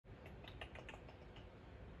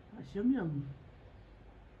That's yum yum.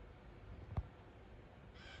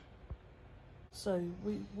 So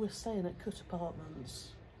we're staying at Cut Apartments.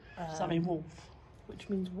 Does that mean wolf? Which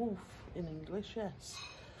means wolf in English, yes.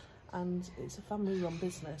 And it's a family-run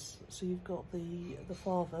business. So you've got the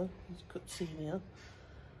father, who's Cut Senior,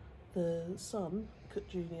 the son, Cut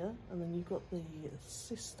Junior, and then you've got the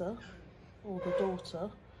sister or the daughter.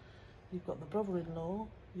 You've got the brother-in-law.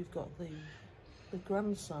 You've got the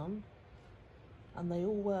grandson, and they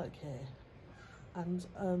all work here. And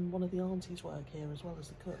one of the aunties work here as well as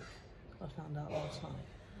the cook. I found out last night,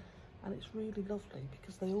 and it's really lovely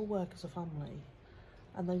because they all work as a family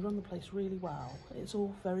and they run the place really well. It's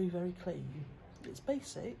all very, very clean. It's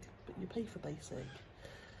basic, but you pay for basic.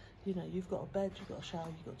 You know, you've got a bed, you've got a shower,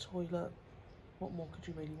 you've got a toilet. What more could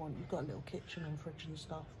you really want? You've got a little kitchen and fridge and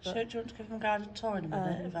stuff. So do you want to give them a guided tour in a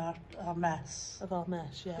minute of our mess? Of our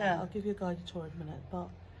mess, yeah. I'll give you a guided tour in a minute, but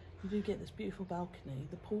you do get this beautiful balcony.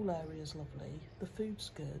 The pool area is lovely. The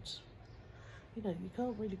food's good. You know, you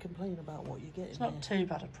can't really complain about what you're getting. It's not too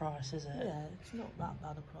bad a price, is it? Yeah, it's not that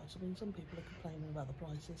bad a price. I mean, some people are complaining about the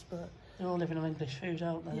prices, but... They're all living on English food,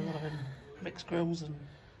 aren't they? Yeah. They're all having mixed grills and...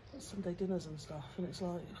 Sunday dinners and stuff, and it's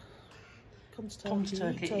like, come to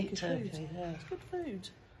Turkey, eat Turkish food. Yeah. It's good food,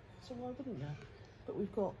 so why wouldn't you? But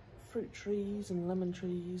we've got fruit trees and lemon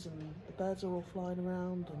trees, and the birds are all flying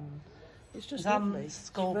around, and it's just lovely.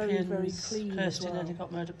 Scorpions. It's very, very clean as Kirstie well. nearly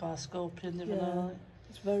got murdered by a scorpion the other night.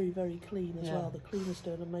 It's very, very clean as well. The cleaners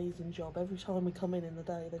do an amazing job. Every time we come in the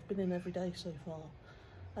day, they've been in every day so far,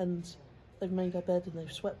 and they've made our bed and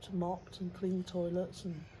they've swept and mopped and cleaned toilets,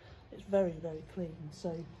 and it's very, very clean.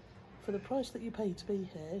 So for the price that you pay to be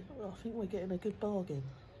here, I think we're getting a good bargain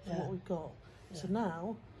for what we've got. So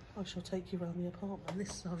now I shall take you around the apartment. This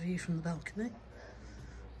is our view from the balcony.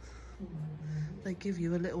 They give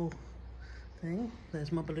you a little thing.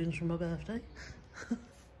 There's my balloons from my birthday.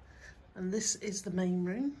 And this is the main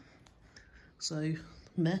room. So,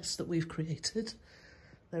 mess that we've created.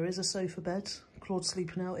 There is a sofa bed. Claude's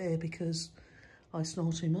sleeping out here because I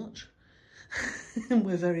snore too much. And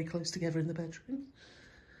we're very close together in the bedroom.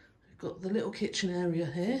 We've got the little kitchen area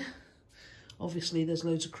here. Obviously there's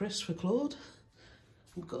loads of crisps for Claude.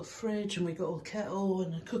 We've got a fridge and we've got a kettle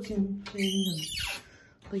and a cooking thing, and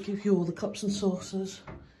they give you all the cups and saucers.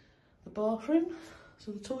 The bathroom,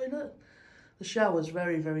 so the toilet. The shower's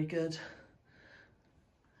very, very good.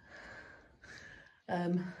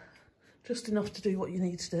 Just enough to do what you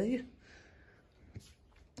need to do.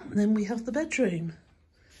 And then we have the bedroom,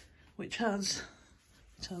 which has,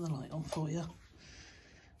 turn the light on for you,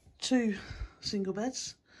 2 single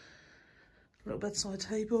beds, a little bedside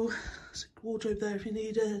table, there's a wardrobe there if you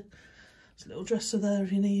need it, there's a little dresser there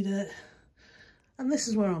if you need it, and this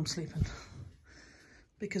is where I'm sleeping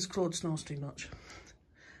because Claude snores too much.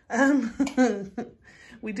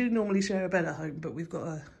 We do normally share a bed at home, but we've got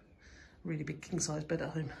a really big king-size bed at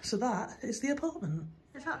home. So that is the apartment.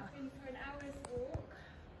 Is that? Been for an hour's walk.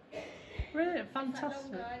 Really?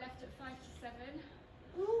 Fantastic. I left at 5 to 7.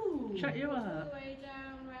 Ooh. Check you All out. the way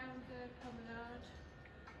down round the promenade,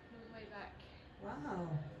 all the way back. Wow.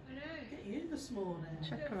 I know. Get you this morning.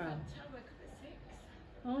 Check her out. I woke up at 6.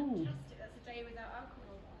 Oh. Fantastic. That's a day without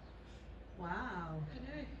alcohol. Wow. I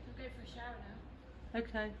know. I'm going for a shower now.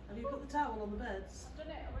 Okay. Have you put the towel on the beds? I've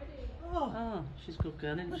done it already. Oh, She's a good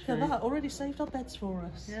girl, isn't look she? at that. Already saved our beds for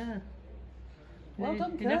us. Yeah. Well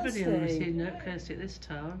done, You never Kirstie. really seen Kirstie at this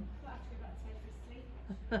time. I'll have to go back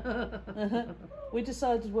to bed for sleep. We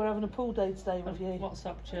decided we're having a pool day today with you. What's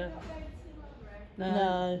up, We're Cher? not going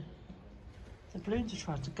tomorrow. No, The balloons are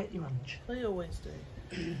trying to get you, Ange. they always do.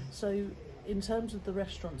 So, in terms of the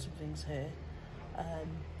restaurants and things here,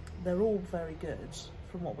 they're all very good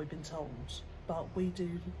from what we've been told, but we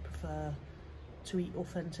do prefer to eat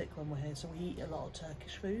authentic when we're here. So we eat a lot of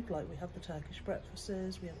Turkish food, like we have the Turkish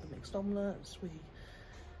breakfasts, we have the mixed omelettes,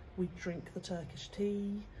 we drink the Turkish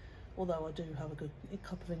tea, although I do have a good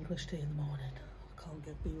cup of English tea in the morning. I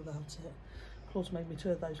can't be without it. Claude's made me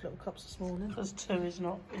 2 of those little cups this morning. Because 2 is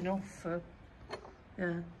not enough for...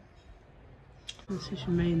 Yeah. This is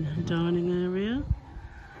your main dining area.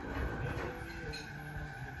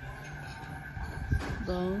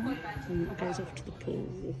 Bar, and it goes off to the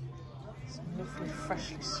pool. Some lovely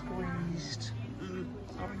freshly squeezed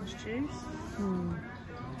orange juice.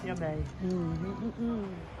 Yummy.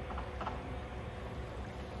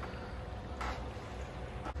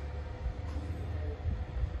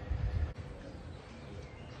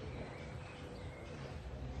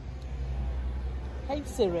 Hey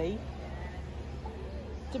Siri,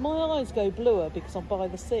 do my eyes go bluer because I'm by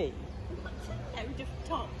the sea? No, just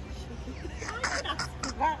top.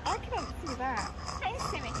 I can answer that. Hey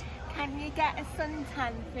Siri, can Can you get a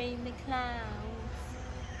suntan through the clouds?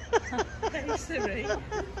 Hey Siri, can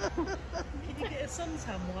you get a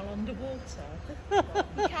suntan while underwater?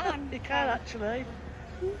 You can. You can actually.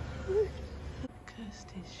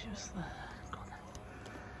 Kirstie's just there. Go on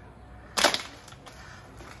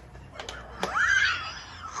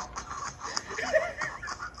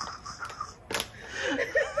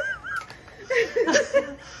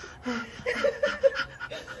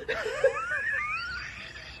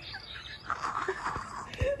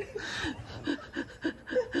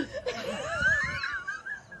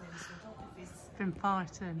been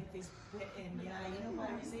fighting.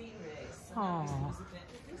 Oh.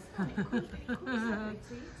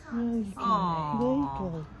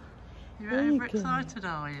 Oh. You're overexcited,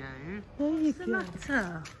 are you? What's the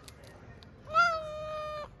matter?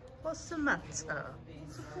 What's the matter?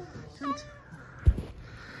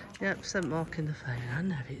 Yep, sent Mark in the phone. I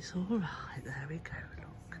know it's all right. There we go.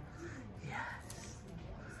 Look. Yes.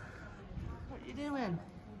 What are you doing?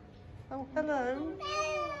 Oh, hello.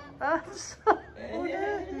 Oh,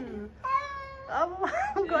 no. Oh, I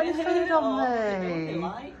haven't got any food on me.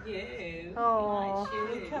 Like you. Oh.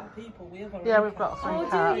 Like cat people. We have our Yeah, own we've got cats. 3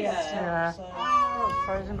 cats. Yeah. Yeah. Oh,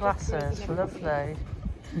 frozen glasses. Lovely.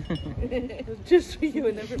 Just for you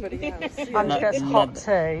and everybody else. Ange gets hot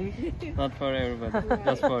tea. Not for everybody,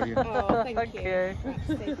 just for you. Oh, Thank you.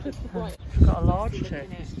 Right. We've got a large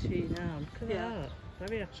Turkish tea now. Look at that.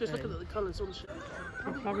 Very happy. Just looking at the colours on shit.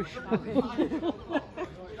 Very shabby.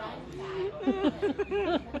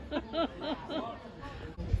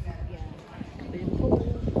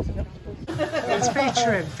 Let's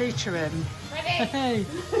feature him, feature him. Hey.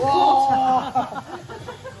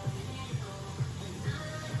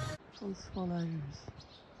 Some swallows.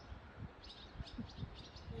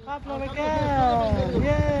 Pablo again!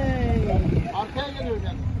 Yay! Arkaya geliyor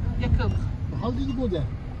yani. Yakın. How did you go there?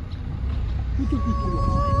 Who took you to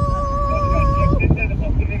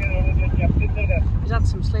He's had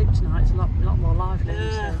some sleep tonight, it's a lot more lively.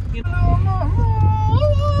 So.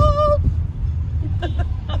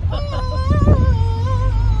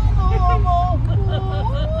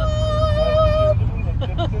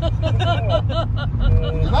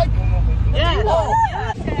 Like? Yeah.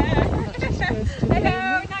 Hello,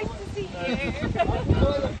 nice to see you.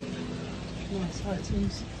 Nice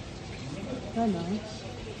items. They're nice.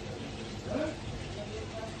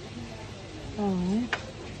 Oh,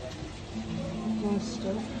 nice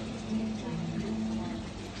stuff.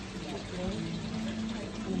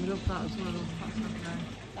 And we love that as well.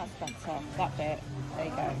 That's better. That bit. There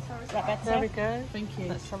you go. Is that better? There we go. Thank you.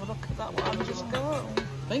 Let's have a look at that one. Just go.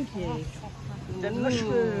 Thank you. Dead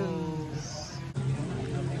mushrooms.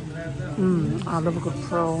 I love a good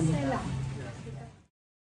prawn.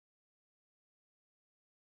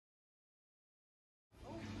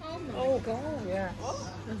 Oh, God, yeah.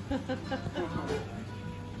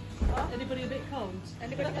 Anybody a bit cold?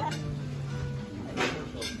 Anybody?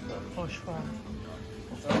 Bush fry.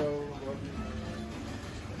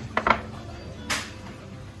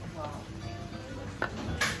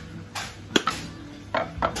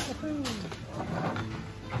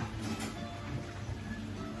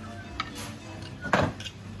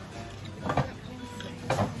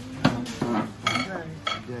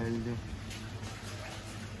 Geldi.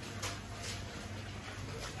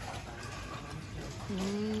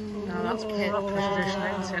 No, that's proper tradition,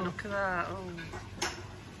 isn't it? Look at that. Oh,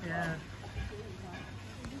 yeah.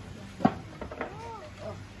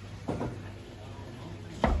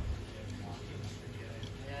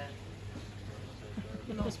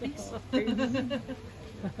 Nice pizza.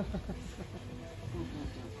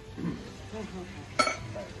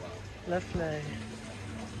 Lovely.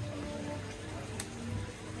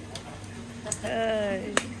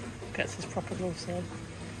 Hey, gets his proper gloves on.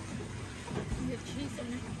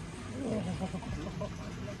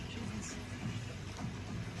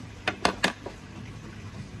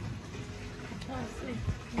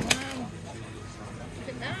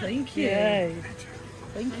 Thank you. Yay.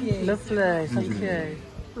 Thank you. Lovely, thank you.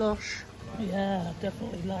 Lush. Yeah,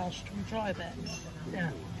 definitely lush. Can we try a bit?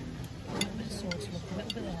 Yeah. A little bit of sauce, look, a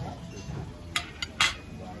little bit of that.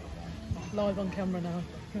 Live on camera now.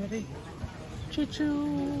 Ready?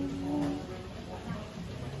 Choo-choo.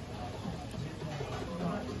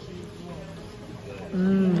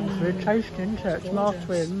 Very tasty, isn't it? It's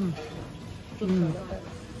Martin.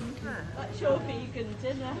 That's your vegan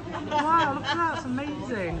dinner. Wow, look at that, it's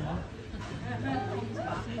amazing.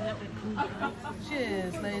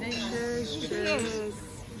 Cheers, lady. Cheers, cheers.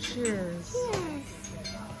 Cheers.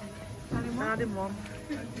 Add in one.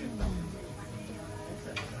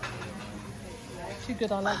 Too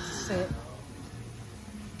good, I like to sit.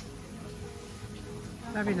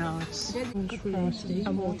 Very nice. Kirstie.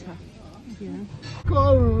 And water. Yeah.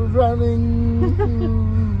 Car running.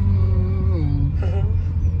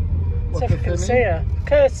 So if you can see her.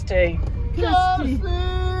 Kirstie.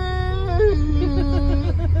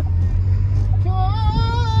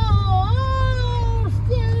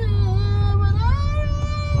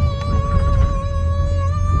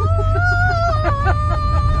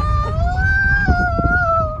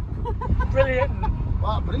 Brilliant.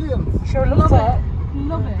 Wow, brilliant. Sure love that.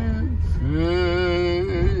 Love it.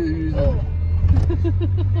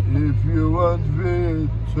 If you want me,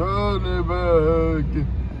 turn it back.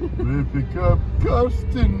 We pick up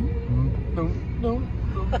Kirstie. No, no,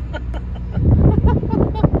 no.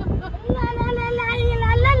 La la la la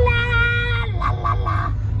la la la la la la.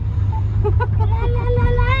 La la la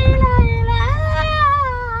la la la.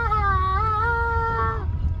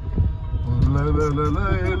 La la la la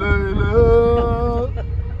la la.